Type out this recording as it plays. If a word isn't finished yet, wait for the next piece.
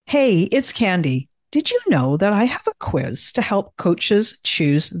Hey, it's Candy. Did you know that I have a quiz to help coaches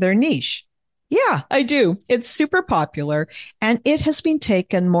choose their niche? Yeah, I do. It's super popular and it has been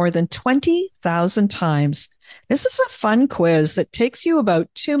taken more than 20,000 times. This is a fun quiz that takes you about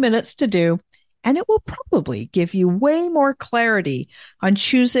 2 minutes to do, and it will probably give you way more clarity on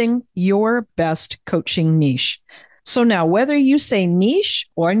choosing your best coaching niche. So now, whether you say niche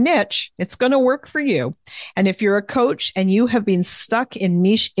or niche, it's going to work for you. And if you're a coach and you have been stuck in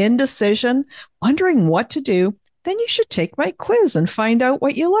niche indecision, wondering what to do, then you should take my quiz and find out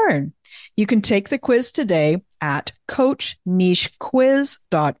what you learn. You can take the quiz today at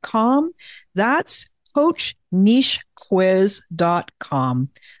coachnichequiz.com. That's coachnichequiz.com.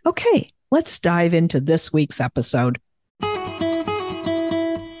 Okay, let's dive into this week's episode.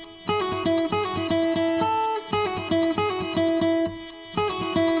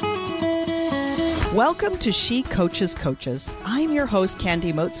 Welcome to She Coaches Coaches. I'm your host,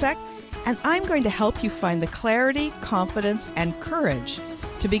 Candy Motzek, and I'm going to help you find the clarity, confidence, and courage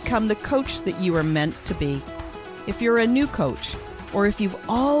to become the coach that you are meant to be. If you're a new coach, or if you've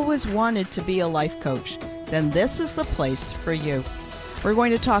always wanted to be a life coach, then this is the place for you. We're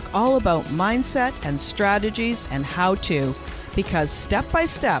going to talk all about mindset and strategies and how to, because step by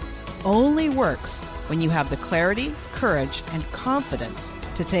step only works when you have the clarity, courage, and confidence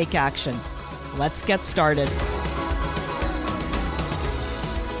to take action. Let's get started.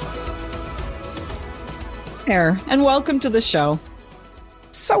 There, and welcome to the show.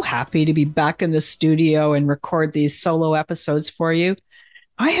 So happy to be back in the studio and record these solo episodes for you.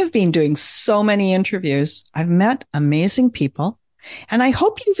 I have been doing so many interviews. I've met amazing people, and I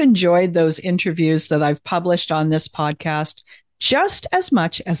hope you've enjoyed those interviews that I've published on this podcast just as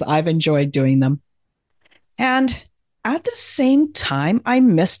much as I've enjoyed doing them. And at the same time, I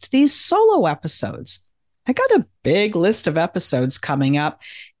missed these solo episodes. I got a big list of episodes coming up.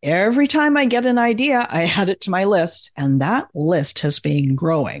 Every time I get an idea, I add it to my list, and that list has been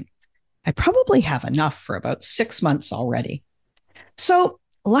growing. I probably have enough for about 6 months already. So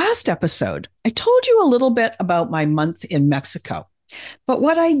last episode, I told you a little bit about my month in Mexico, but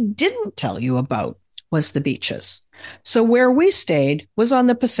what I didn't tell you about was the beaches. So where we stayed was on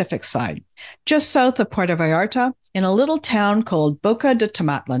the Pacific side, just south of Puerto Vallarta, in a little town called Boca de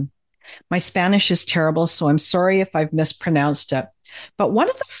Tomatlan. My Spanish is terrible, so I'm sorry if I've mispronounced it. But one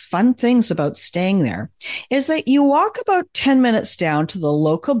of the fun things about staying there is that you walk about 10 minutes down to the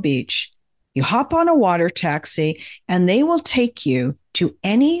local beach, you hop on a water taxi, and they will take you to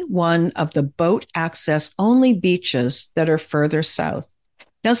any one of the boat access only beaches that are further south.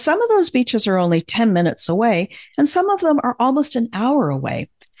 Now, some of those beaches are only 10 minutes away, and some of them are almost an hour away.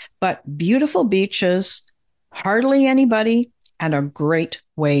 But beautiful beaches, hardly anybody, and a great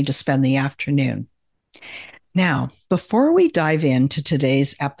way to spend the afternoon. Now, before we dive into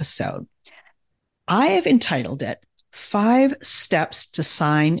today's episode, I have entitled it 5 Steps to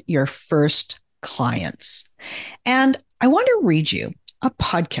Sign Your First Clients. And I want to read you a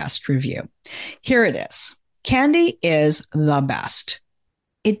podcast review. Here it is. Candy is the best.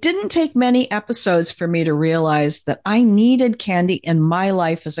 It didn't take many episodes for me to realize that I needed Candy in my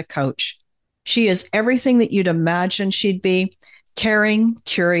life as a coach. She is everything that you'd imagine she'd be: caring,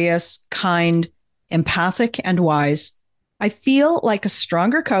 curious, kind, empathic, and wise. I feel like a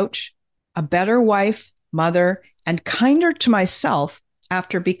stronger coach, a better wife, mother, and kinder to myself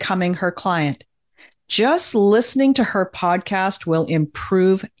after becoming her client. Just listening to her podcast will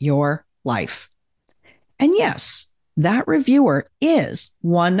improve your life. And yes, that reviewer is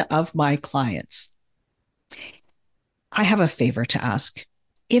one of my clients. I have a favor to ask.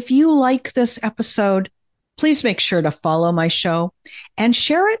 If you like this episode, please make sure to follow my show and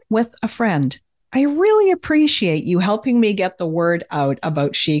share it with a friend. I really appreciate you helping me get the word out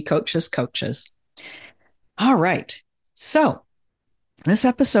about She Coaches Coaches. All right. So this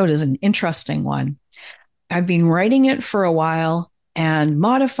episode is an interesting one. I've been writing it for a while and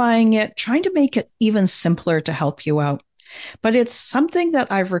modifying it, trying to make it even simpler to help you out. But it's something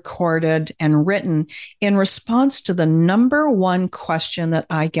that I've recorded and written in response to the number one question that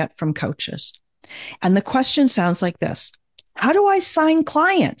I get from coaches. And the question sounds like this: how do I sign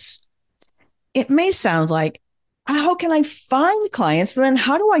clients? It may sound like, how can I find clients? And then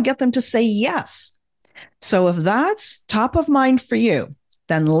how do I get them to say yes? So if that's top of mind for you,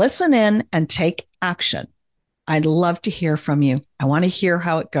 then listen in and take action. I'd love to hear from you. I want to hear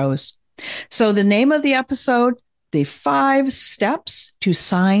how it goes. So the name of the episode, the 5 Steps to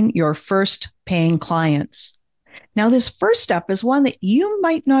Sign Your First Paying Clients. Now, this first step is one that you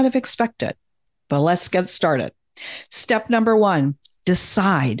might not have expected, but let's get started. Step number 1,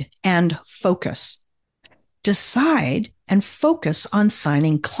 decide and focus. Decide and focus on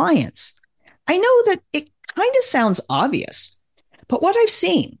signing clients. I know that it kind of sounds obvious, but what I've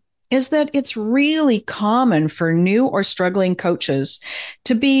seen is that it's really common for new or struggling coaches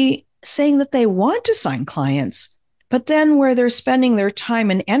to be saying that they want to sign clients, but then where they're spending their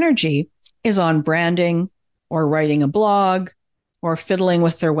time and energy is on branding or writing a blog or fiddling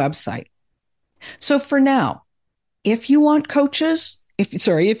with their website. So for now, if you want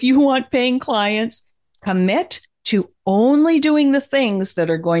if you want paying clients, commit to only doing the things that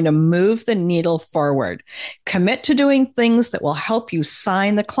are going to move the needle forward. Commit to doing things that will help you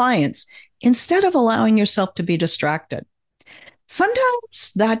sign the clients instead of allowing yourself to be distracted.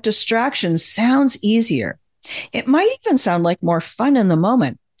 Sometimes that distraction sounds easier. It might even sound like more fun in the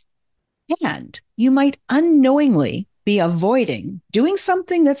moment. And you might unknowingly be avoiding doing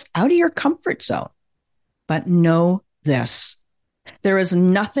something that's out of your comfort zone. But know this: there is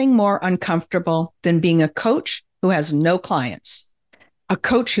nothing more uncomfortable than being a coach who has no clients, a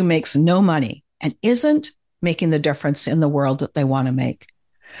coach who makes no money and isn't making the difference in the world that they want to make.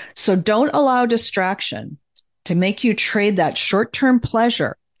 So don't allow distraction to make you trade that short-term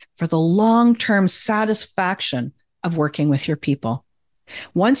pleasure for the long-term satisfaction of working with your people.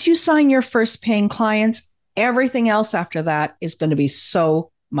 Once you sign your first paying clients, everything else after that is going to be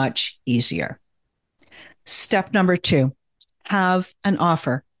so much easier. Step number 2, have an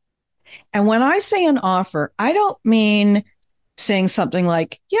offer. And when I say an offer, I don't mean saying something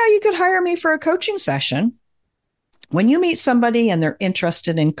like, yeah, you could hire me for a coaching session. When you meet somebody and they're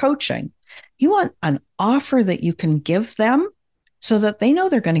interested in coaching, you want an offer that you can give them so that they know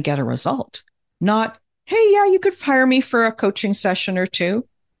they're going to get a result. Not, hey, yeah, you could hire me for a coaching session or 2.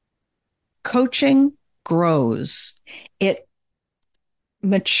 Coaching grows. It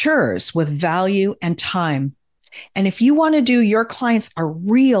matures with value and time. And if you want to do your clients a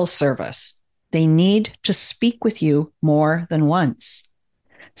real service, they need to speak with you more than once.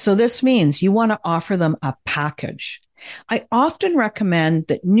 So this means you want to offer them a package. I often recommend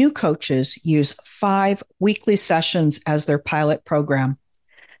that new coaches use 5 weekly sessions as their pilot program.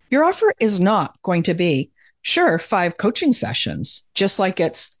 Your offer is not going to be, sure, 5 coaching sessions, just like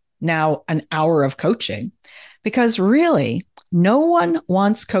it's now an hour of coaching, because really, no one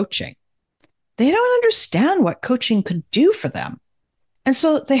wants coaching. They don't understand what coaching could do for them. And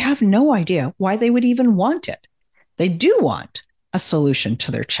so they have no idea why they would even want it. They do want a solution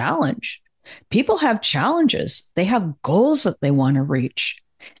to their challenge. People have challenges. They have goals that they want to reach.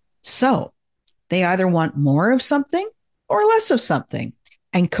 So they either want more of something or less of something.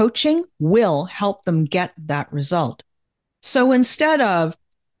 And coaching will help them get that result. So instead of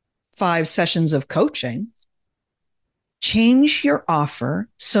 5 sessions of coaching, change your offer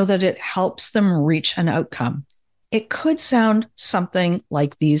so that it helps them reach an outcome. It could sound something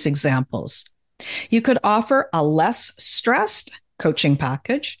like these examples. You could offer a less stressed coaching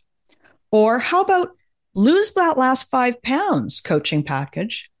package, or how about lose that last 5 pounds coaching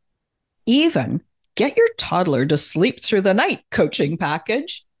package, even get your toddler to sleep through the night coaching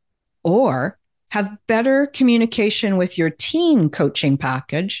package, or have better communication with your teen coaching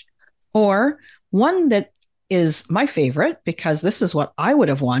package, or one that is my favorite because this is what I would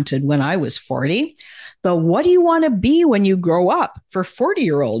have wanted when I was 40, the what do you want to be when you grow up for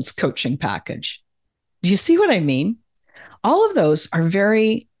 40-year-olds coaching package. Do you see what I mean? All of those are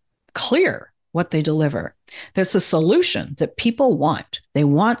very clear what they deliver. There's a solution that people want. They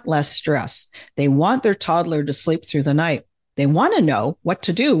want less stress. They want their toddler to sleep through the night. They want to know what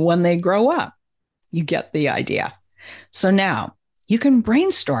to do when they grow up. You get the idea. So now you can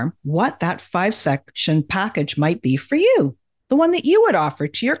brainstorm what that 5-section package might be for you, the one that you would offer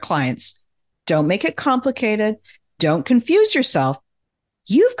to your clients. Don't make it complicated. Don't confuse yourself.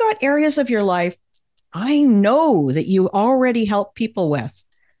 You've got areas of your life I know that you already help people with.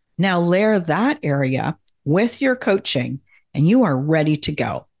 Now layer that area with your coaching and you are ready to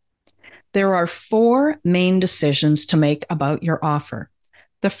go. There are 4 main decisions to make about your offer.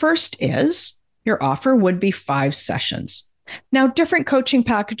 The first is your offer would be 5 sessions. Now, different coaching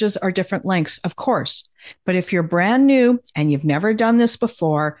packages are different lengths, of course, but if you're brand new and you've never done this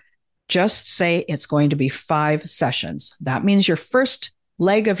before, just say it's going to be 5 sessions. That means your first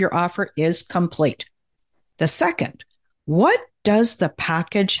leg of your offer is complete. The second, what does the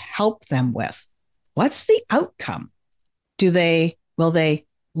package help them with? What's the outcome? Will they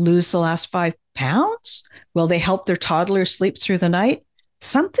lose the last 5 pounds? Will they help their toddler sleep through the night?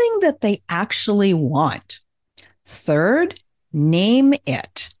 Something that they actually want. Third, name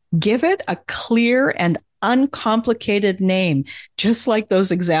it. Give it a clear and uncomplicated name, just like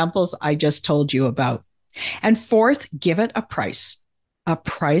those examples I just told you about. And fourth, give it a price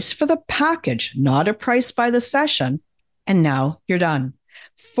for the package, not a price by the session, and now you're done.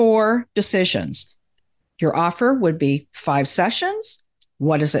 4 decisions. Your offer would be 5 sessions.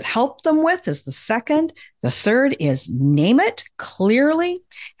 What does it help them with is the second. The third is name it clearly.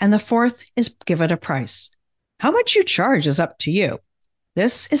 And the fourth is give it a price. How much you charge is up to you.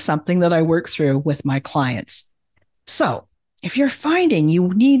 This is something that I work through with my clients. So if you're finding you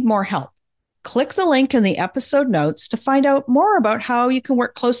need more help, click the link in the episode notes to find out more about how you can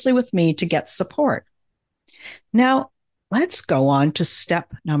work closely with me to get support. Now, let's go on to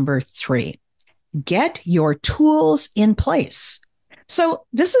step number 3. Get your tools in place. So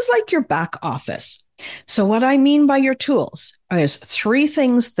this is like your back office. So what I mean by your tools is 3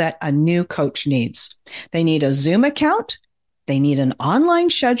 things that a new coach needs. They need a Zoom account, they need an online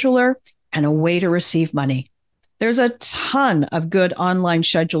scheduler, and a way to receive money. There's a ton of good online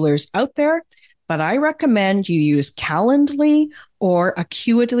schedulers out there, but I recommend you use Calendly or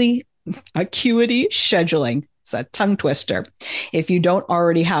Acuity scheduling. It's a tongue twister if you don't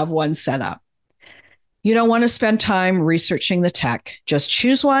already have one set up. You don't want to spend time researching the tech. Just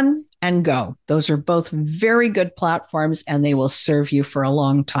choose one and go. Those are both very good platforms and they will serve you for a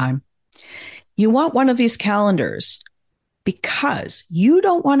long time. You want one of these calendars because you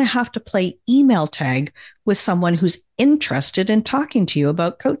don't want to have to play email tag with someone who's interested in talking to you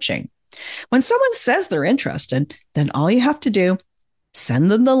about coaching. When someone says they're interested, then all you have to do, send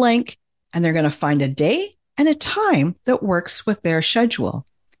them the link, and they're going to find a day and a time that works with their schedule.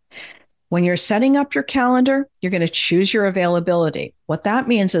 When you're setting up your calendar, you're going to choose your availability. What that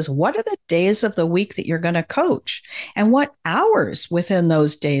means is what are the days of the week that you're going to coach and what hours within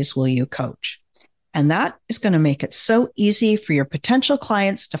those days will you coach? And that is going to make it so easy for your potential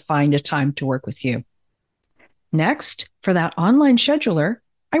clients to find a time to work with you. Next, for that online scheduler,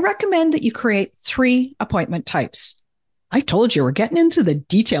 I recommend that you create 3 appointment types. I told you we're getting into the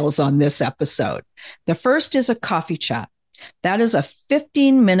details on this episode. The first is a coffee chat. That is a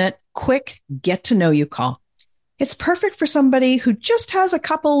 15-minute quick get to know you call. It's perfect for somebody who just has a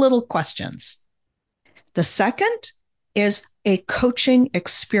couple little questions. The second is a coaching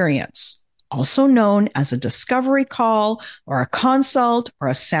experience, also known as a discovery call or a consult or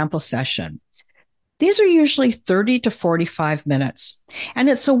a sample session. These are usually 30 to 45 minutes, and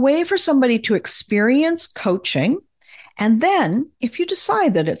it's a way for somebody to experience coaching. And then if you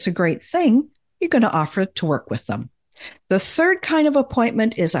decide that it's a great thing, you're going to offer to work with them. The third kind of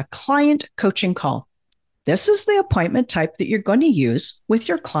appointment is a client coaching call. This is the appointment type that you're going to use with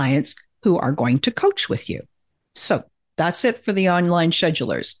your clients who are going to coach with you. So that's it for the online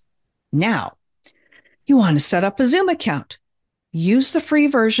schedulers. Now, you want to set up a Zoom account. Use the free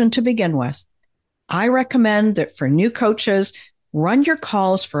version to begin with. I recommend that for new coaches, run your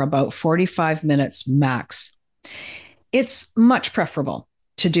calls for about 45 minutes max. It's much preferable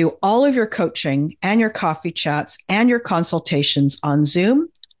to do all of your coaching and your coffee chats and your consultations on Zoom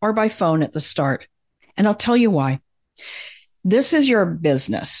or by phone at the start. And I'll tell you why. This is your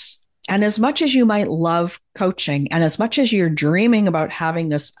business. And as much as you might love coaching and as much as you're dreaming about having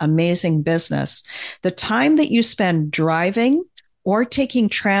this amazing business, the time that you spend driving or taking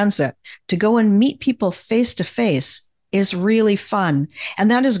transit to go and meet people face to face is really fun. And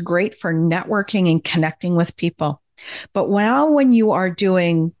that is great for networking and connecting with people. But when you are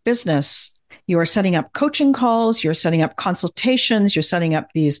doing business, you are setting up coaching calls, you're setting up consultations, you're setting up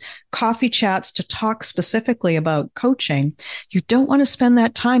these coffee chats to talk specifically about coaching. You don't want to spend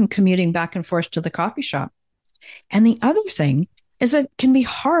that time commuting back and forth to the coffee shop. And the other thing is it can be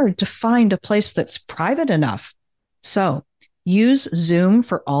hard to find a place that's private enough. So use Zoom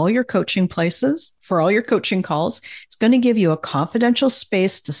for all your coaching places, for all your coaching calls. It's going to give you a confidential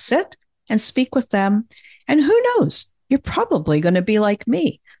space to sit and speak with them. And who knows, you're probably going to be like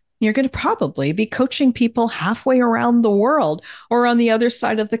me. You're going to probably be coaching people halfway around the world or on the other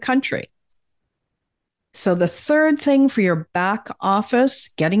side of the country. So the third thing for your back office,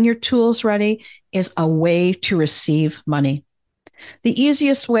 getting your tools ready, is a way to receive money. The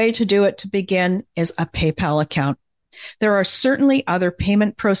easiest way to do it to begin is a PayPal account. There are certainly other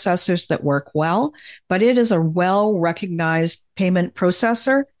payment processors that work well, but it is a well-recognized payment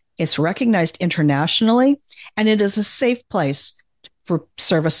processor. It's recognized internationally, and it is a safe place for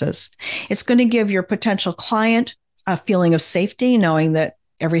services. It's going to give your potential client a feeling of safety, knowing that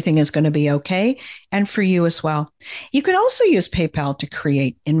everything is going to be okay, and for you as well. You can also use PayPal to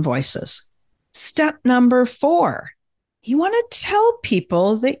create invoices. Step number 4, you want to tell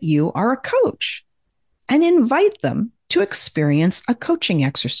people that you are a coach and invite them to experience a coaching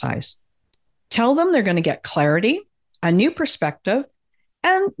exercise. Tell them they're going to get clarity, a new perspective,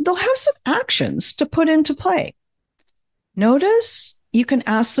 and they'll have some actions to put into play. Notice you can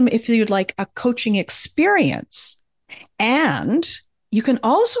ask them if you'd like a coaching experience And you can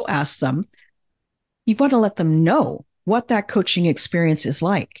also ask them, you want to let them know what that coaching experience is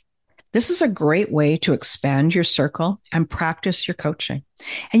like. This is a great way to expand your circle and practice your coaching.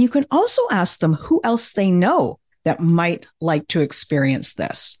 And you can also ask them who else they know that might like to experience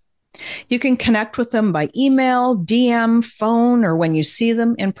this. You can connect with them by email, DM, phone, or when you see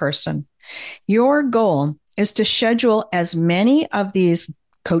them in person. Your goal is to schedule as many of these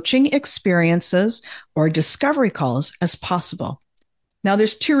coaching experiences or discovery calls as possible. Now,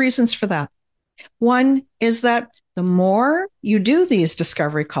 there's two reasons for that. One is that the more you do these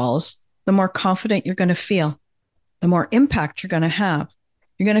discovery calls, the more confident you're going to feel, the more impact you're going to have.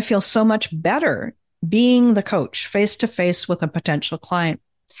 You're going to feel so much better being the coach face to face with a potential client.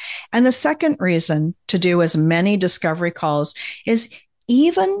 And the second reason to do as many discovery calls is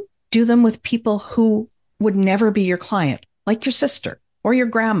even do them with people who would never be your client, like your sister or your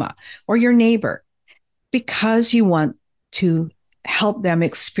grandma or your neighbor, because you want to help them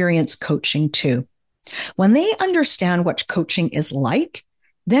experience coaching too. When they understand what coaching is like,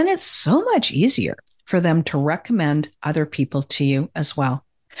 then it's so much easier for them to recommend other people to you as well.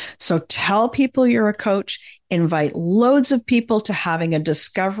 So tell people you're a coach, invite loads of people to having a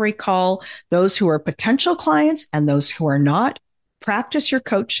discovery call, those who are potential clients and those who are not. Practice your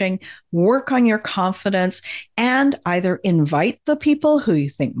coaching, work on your confidence, and either invite the people who you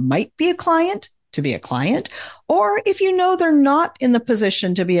think might be a client to be a client, or if you know they're not in the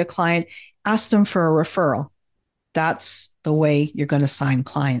position to be a client, ask them for a referral. That's the way you're going to sign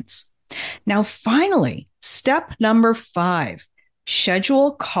clients. Now, finally, step number 5,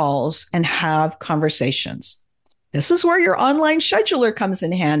 schedule calls and have conversations. This is where your online scheduler comes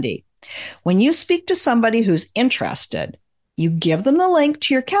in handy. When you speak to somebody who's interested, you give them the link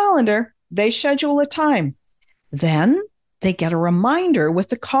to your calendar, they schedule a time. Then they get a reminder with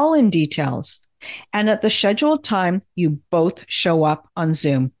the call-in details. And at the scheduled time, you both show up on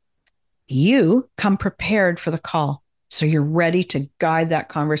Zoom. You come prepared for the call, so you're ready to guide that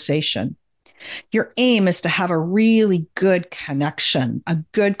conversation. Your aim is to have a really good connection, a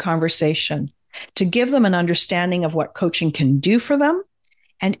good conversation, to give them an understanding of what coaching can do for them,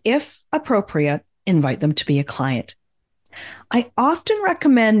 and if appropriate, invite them to be a client. I often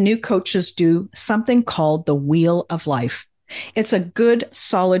recommend new coaches do something called the Wheel of Life. It's a good,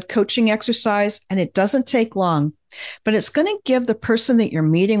 solid coaching exercise, and it doesn't take long, but it's going to give the person that you're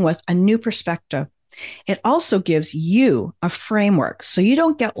meeting with a new perspective. It also gives you a framework so you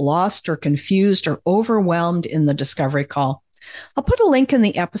don't get lost or confused or overwhelmed in the discovery call. I'll put a link in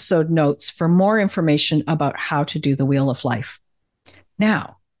the episode notes for more information about how to do the Wheel of Life.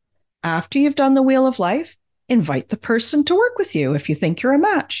 Now, after you've done the Wheel of Life, invite the person to work with you if you think you're a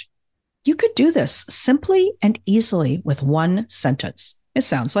match. You could do this simply and easily with one sentence. It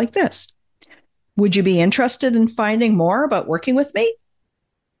sounds like this. Would you be interested in finding more about working with me?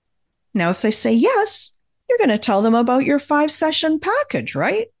 Now, if they say yes, you're going to tell them about your 5-session package,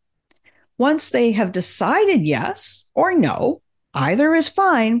 right? Once they have decided yes or no, either is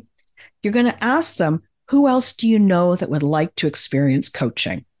fine, you're going to ask them, who else do you know that would like to experience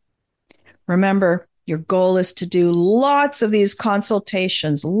coaching? Remember, your goal is to do lots of these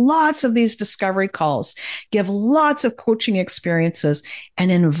consultations, lots of these discovery calls, give lots of coaching experiences,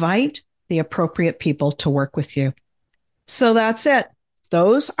 and invite the appropriate people to work with you. So that's it.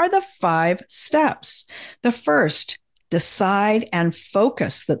 Those are the 5 steps. The first, decide and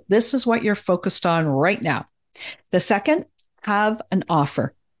focus that this is what you're focused on right now. The second, have an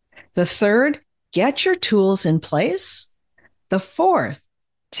offer. The third, get your tools in place. The fourth,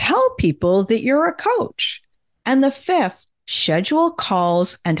 tell people that you're a coach. And the fifth, schedule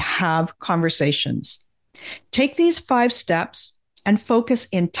calls and have conversations. Take these 5 steps and focus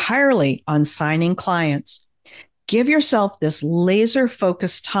entirely on signing clients. Give yourself this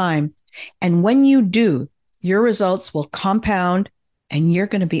laser-focused time. And when you do, your results will compound and you're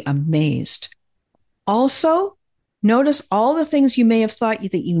going to be amazed. Also, notice all the things you may have thought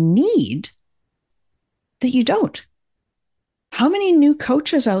that you need that you don't. How many new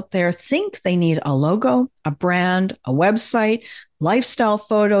coaches out there think they need a logo, a brand, a website, lifestyle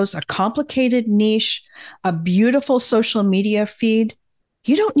photos, a complicated niche, a beautiful social media feed?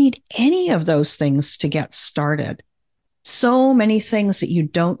 You don't need any of those things to get started. So many things that you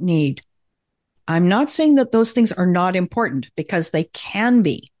don't need. I'm not saying that those things are not important, because they can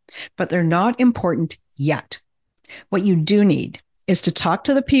be, but they're not important yet. What you do need is to talk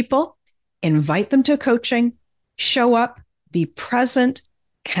to the people, invite them to coaching, show up, be present,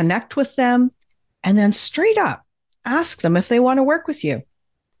 connect with them, and then straight up ask them if they want to work with you.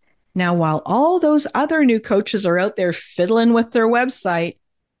 Now, while all those other new coaches are out there fiddling with their website,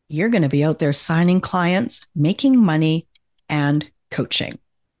 you're going to be out there signing clients, making money, and coaching.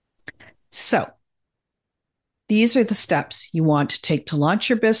 So these are the steps you want to take to launch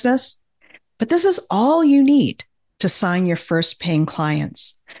your business, but this is all you need to sign your first paying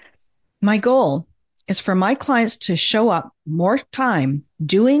clients. My goal is for my clients to show up more time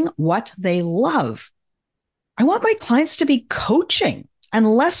doing what they love. I want my clients to be coaching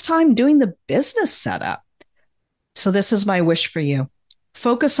and less time doing the business setup. So this is my wish for you.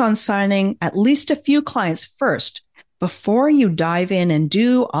 Focus on signing at least a few clients first before you dive in and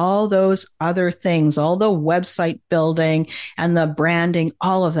do all those other things, all the website building and the branding,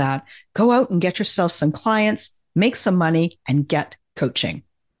 all of that. Go out and get yourself some clients, make some money, and get coaching.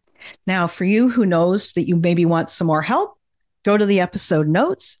 Now, for you who knows that you maybe want some more help, go to the episode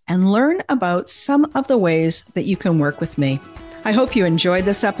notes and learn about some of the ways that you can work with me. I hope you enjoyed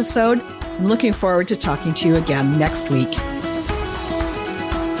this episode. I'm looking forward to talking to you again next week.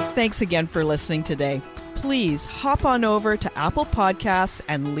 Thanks again for listening today. Please hop on over to Apple Podcasts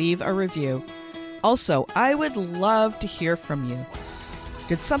and leave a review. Also, I would love to hear from you.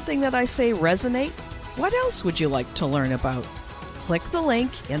 Did something that I say resonate? What else would you like to learn about? Click the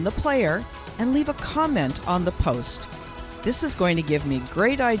link in the player and leave a comment on the post. This is going to give me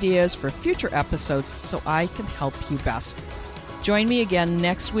great ideas for future episodes so I can help you best. Join me again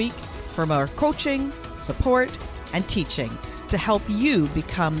next week for more coaching, support, and teaching to help you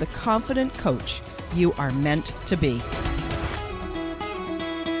become the confident coach you are meant to be.